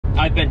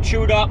I've been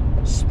chewed up,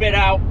 spit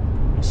out,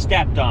 and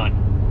stepped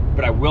on,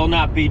 but I will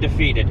not be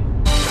defeated.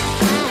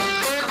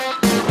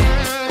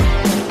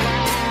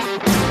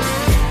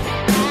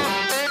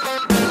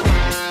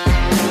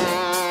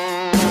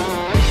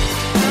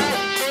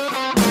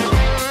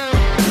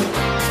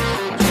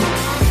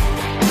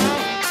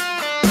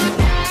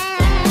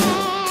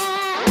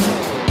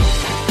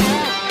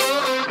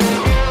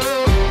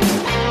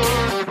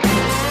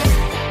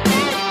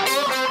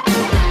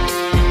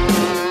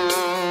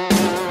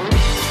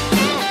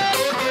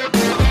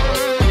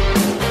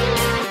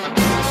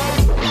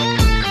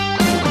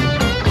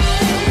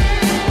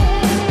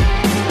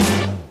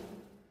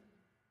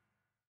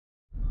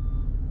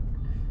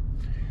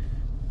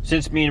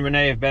 Since me and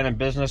Renee have been in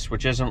business,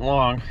 which isn't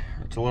long,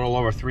 it's a little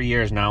over 3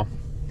 years now,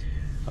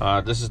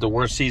 this is the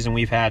worst season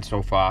we've had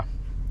so far.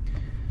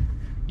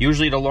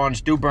 Usually the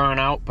lawns do burn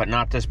out, but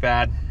not this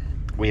bad.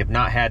 We have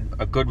not had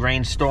a good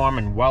rainstorm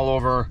in well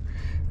over,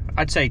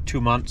 I'd say,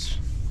 2 months.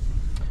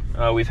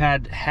 We've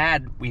had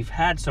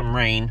some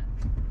rain.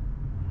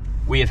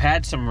 We have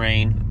had some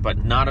rain,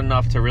 but not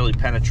enough to really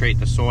penetrate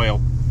the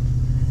soil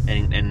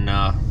and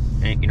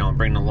you know,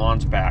 bring the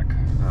lawns back.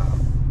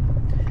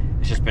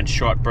 It's just been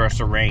short bursts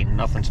of rain,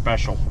 nothing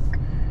special.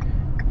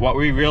 What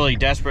we really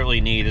desperately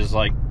need is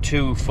like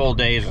 2 full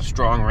days of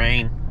strong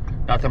rain.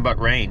 Nothing but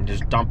rain,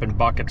 just dumping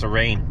buckets of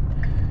rain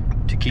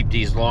to keep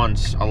these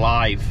lawns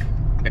alive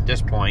at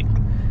this point.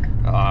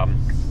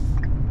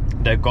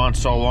 They've gone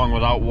so long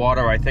without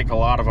water, I think a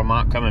lot of them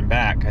aren't coming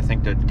back. I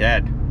think they're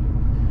dead.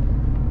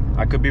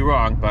 I could be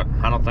wrong, but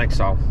I don't think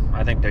so.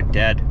 I think they're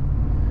dead.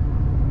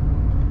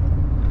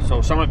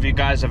 So some of you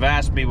guys have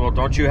asked me, well,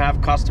 don't you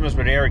have customers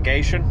with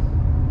irrigation?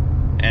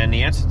 And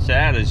the answer to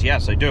that is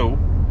yes, I do,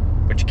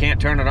 but you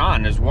can't turn it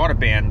on. There's water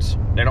bans.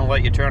 They don't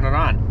let you turn it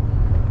on.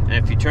 And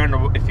if you turn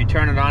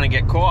it on and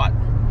get caught,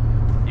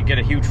 you get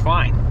a huge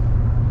fine.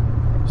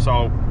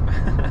 So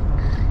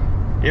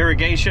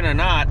irrigation or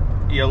not,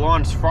 your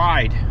lawn's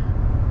fried.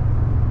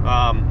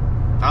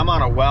 I'm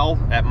on a well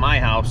at my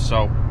house,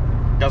 so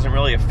it doesn't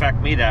really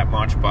affect me that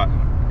much. But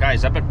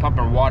guys, I've been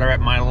pumping water at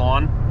my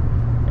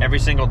lawn every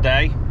single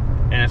day,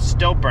 and it's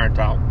still burnt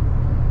out.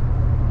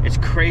 It's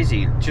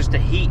crazy. Just the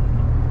heat.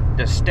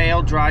 The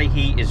stale, dry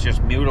heat is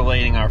just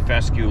mutilating our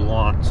fescue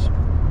lawns.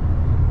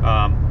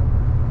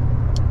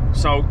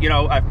 So, you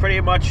know, I've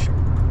pretty much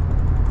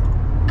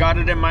got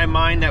it in my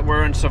mind that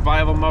we're in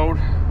survival mode.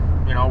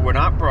 You know, we're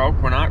not broke,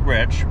 we're not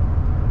rich.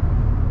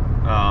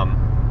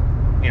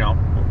 You know,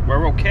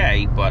 we're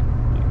okay, but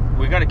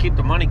we got to keep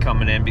the money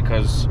coming in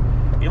because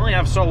you only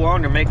have so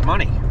long to make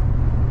money.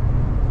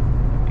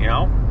 You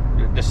know,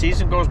 the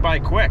season goes by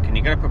quick, and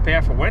you got to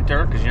prepare for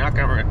winter because you're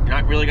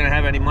not really gonna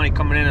have any money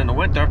coming in the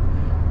winter.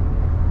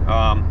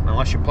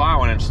 Unless you're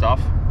plowing and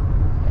stuff.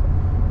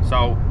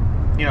 So,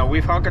 you know,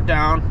 we've hunkered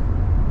down.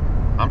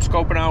 I'm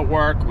scoping out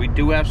work. We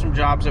do have some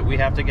jobs that we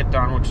have to get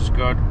done, which is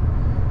good.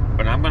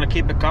 But I'm gonna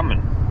keep it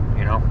coming,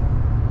 you know.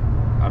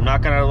 I'm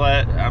not gonna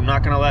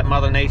let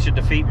Mother Nature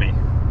defeat me.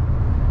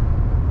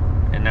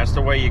 And that's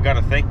the way you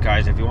gotta think,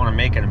 guys, if you want to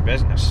make it in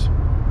business.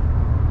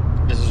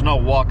 This is no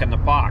walk in the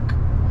park.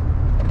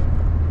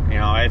 You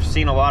know, I've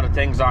seen a lot of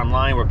things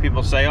online where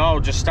people say, oh,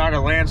 just start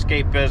a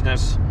landscape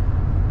business,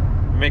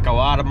 make a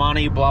lot of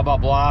money, blah, blah,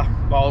 blah.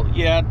 Well,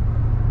 yeah,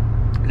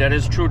 that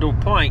is true to a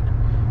point,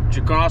 but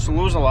you can also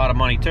lose a lot of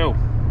money too.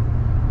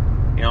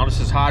 You know,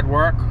 this is hard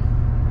work.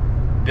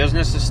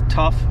 Business is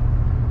tough,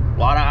 a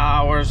lot of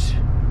hours.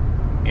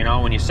 You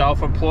know, when you're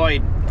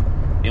self-employed,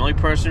 the only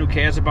person who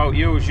cares about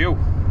you is you.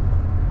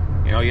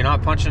 You know, you're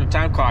not punching the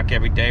time clock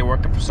every day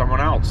working for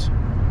someone else.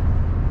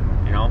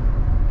 You know,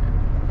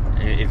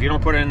 if you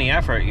don't put in the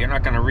effort, you're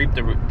not going to reap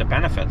the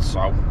benefits.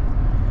 So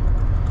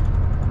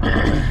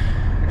I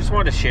just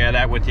wanted to share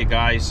that with you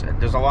guys.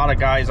 There's a lot of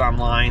guys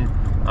online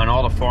on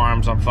all the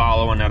forums I'm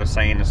following that are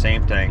saying the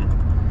same thing.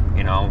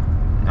 You know,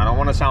 I don't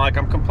want to sound like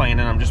I'm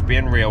complaining. I'm just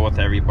being real with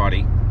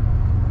everybody.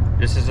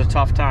 This is a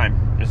tough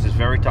time. This is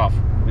very tough.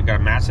 We got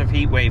a massive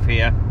heat wave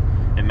here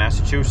in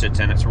Massachusetts,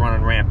 and it's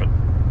running rampant.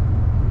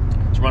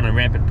 It's running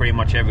rampant pretty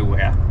much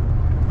everywhere.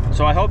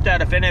 So I hope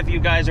that if any of you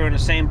guys are in the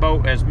same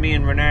boat as me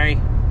and Renee,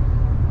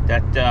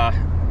 that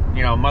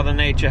you know, Mother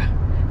Nature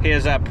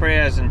hears our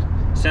prayers and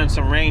sends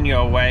some rain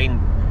your way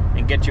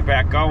and get you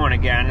back going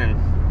again.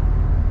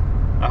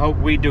 And I hope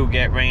we do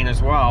get rain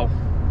as well.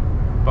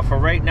 But for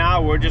right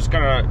now, we're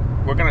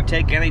gonna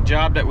take any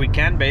job that we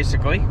can,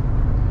 basically,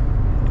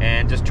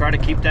 and just try to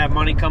keep that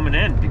money coming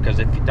in, because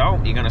if you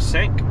don't, you're gonna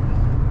sink.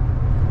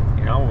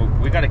 You know,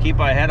 we got to keep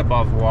our head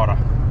above water.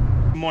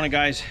 Good morning,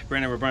 guys.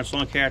 Brandon with Burns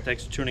Lawn Care.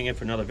 Thanks for tuning in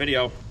for another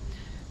video.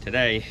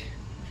 Today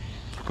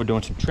we're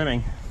doing some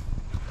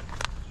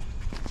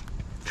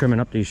trimming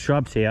up these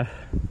shrubs here.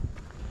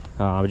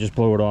 We just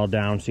blow it all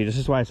down. See, this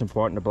is why it's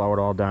important to blow it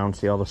all down.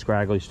 See all the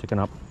scraggly sticking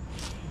up.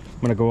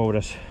 I'm gonna go over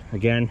this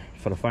again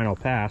for the final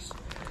pass,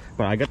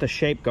 but I got the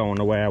shape going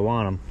the way I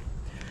want them.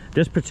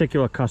 This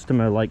particular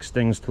customer likes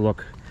things to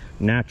look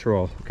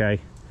natural, okay?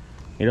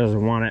 He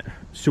doesn't want it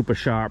super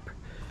sharp,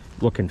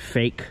 looking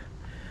fake.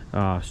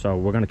 So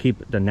we're gonna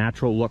keep the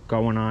natural look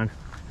going on.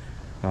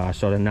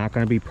 So they're not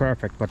going to be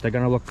perfect, but they're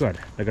going to look good.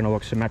 They're going to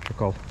look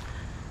symmetrical,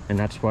 and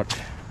that's what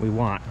we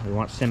want. We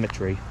want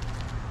symmetry.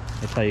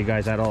 I tell you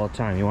guys that all the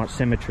time. You want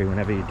symmetry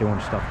whenever you're doing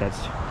stuff that's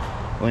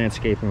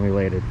landscaping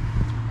related.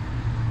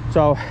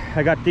 So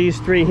I got these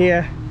 3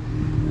 here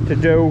to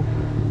do,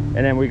 and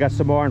then we got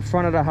some more in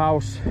front of the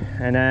house,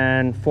 and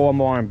then 4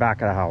 more in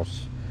back of the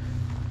house.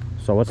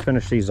 So let's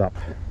finish these up.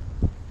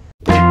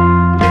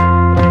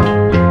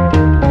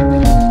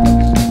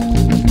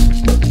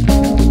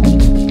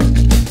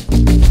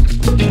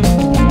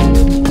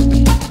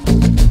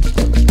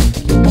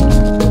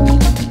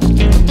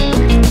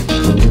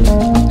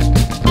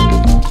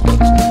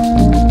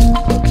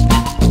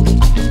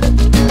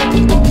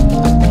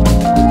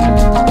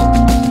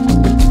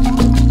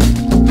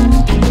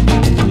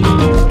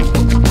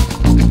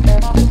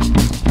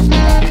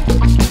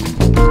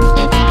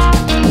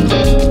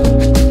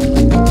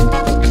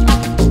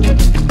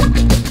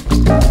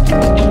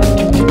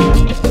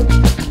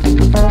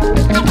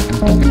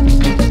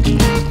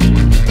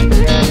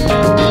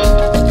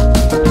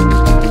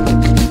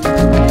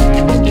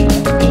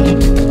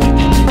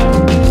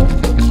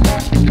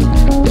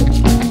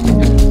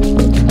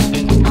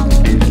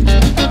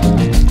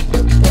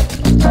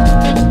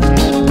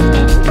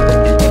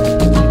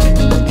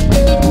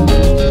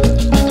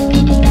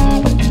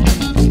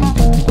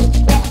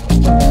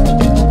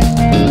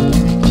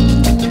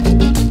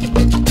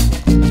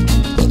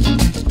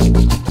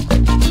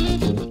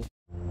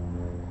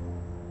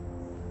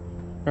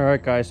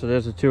 Alright guys, so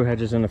there's the 2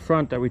 hedges in the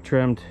front that we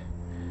trimmed.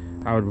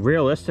 I would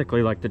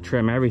realistically like to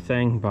trim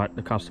everything, but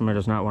the customer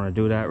does not want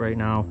to do that right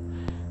now.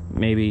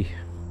 Maybe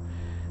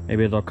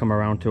they'll come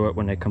around to it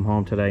when they come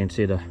home today and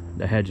see the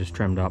hedges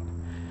trimmed up.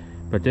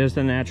 But there's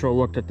the natural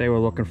look that they were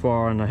looking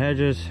for on the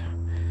hedges.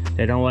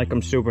 They don't like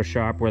them super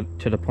sharp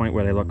to the point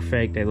where they look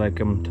fake. They like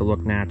them to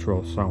look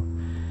natural. So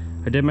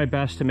I did my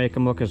best to make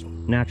them look as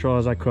natural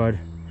as I could.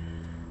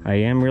 I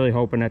am really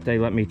hoping that they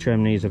let me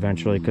trim these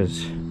eventually,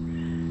 because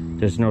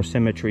there's no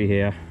symmetry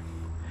here.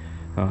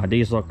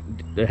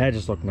 The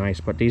hedges look nice,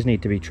 but these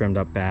need to be trimmed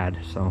up bad.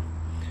 So,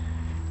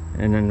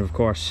 and then of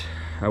course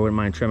I wouldn't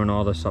mind trimming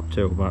all this up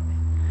too, but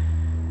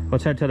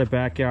let's head to the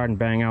backyard and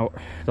bang out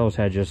those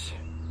hedges.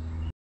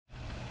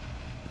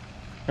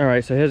 All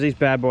right, so here's these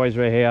bad boys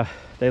right here.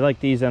 They like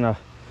these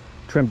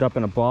trimmed up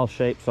in a ball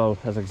shape, so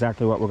that's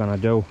exactly what we're gonna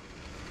do.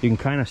 You can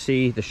kind of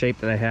see the shape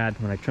that I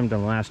had when I trimmed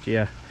them last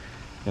year.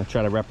 I'm gonna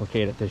try to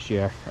replicate it this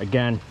year.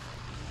 Again,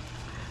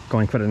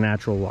 going for the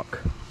natural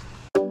look.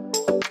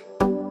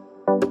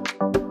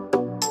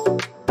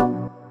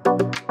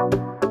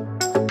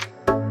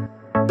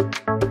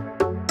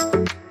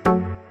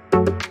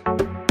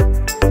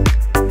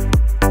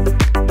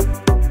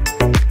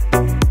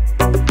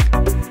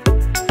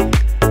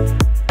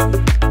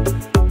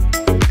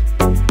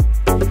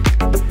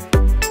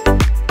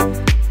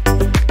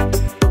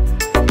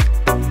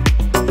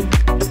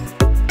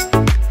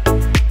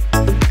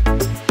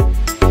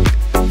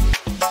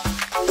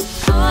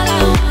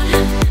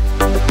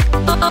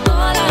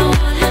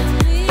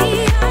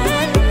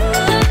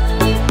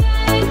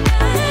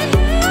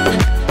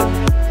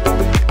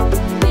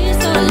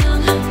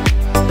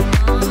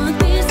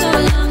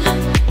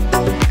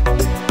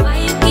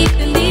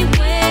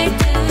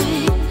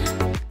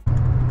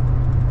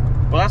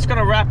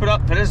 Wrap it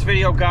up for this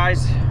video,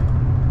 guys.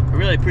 I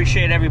really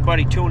appreciate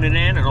everybody tuning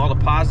in and all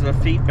the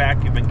positive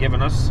feedback you've been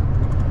giving us.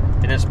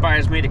 It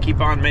inspires me to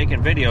keep on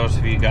making videos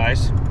for you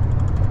guys.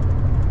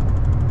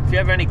 If you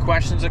have any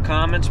questions or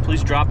comments,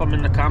 please drop them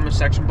in the comment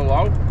section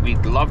below.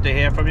 We'd love to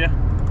hear from you.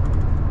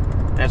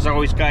 As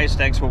always, guys,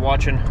 thanks for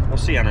watching. We'll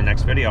see you on the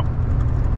next video.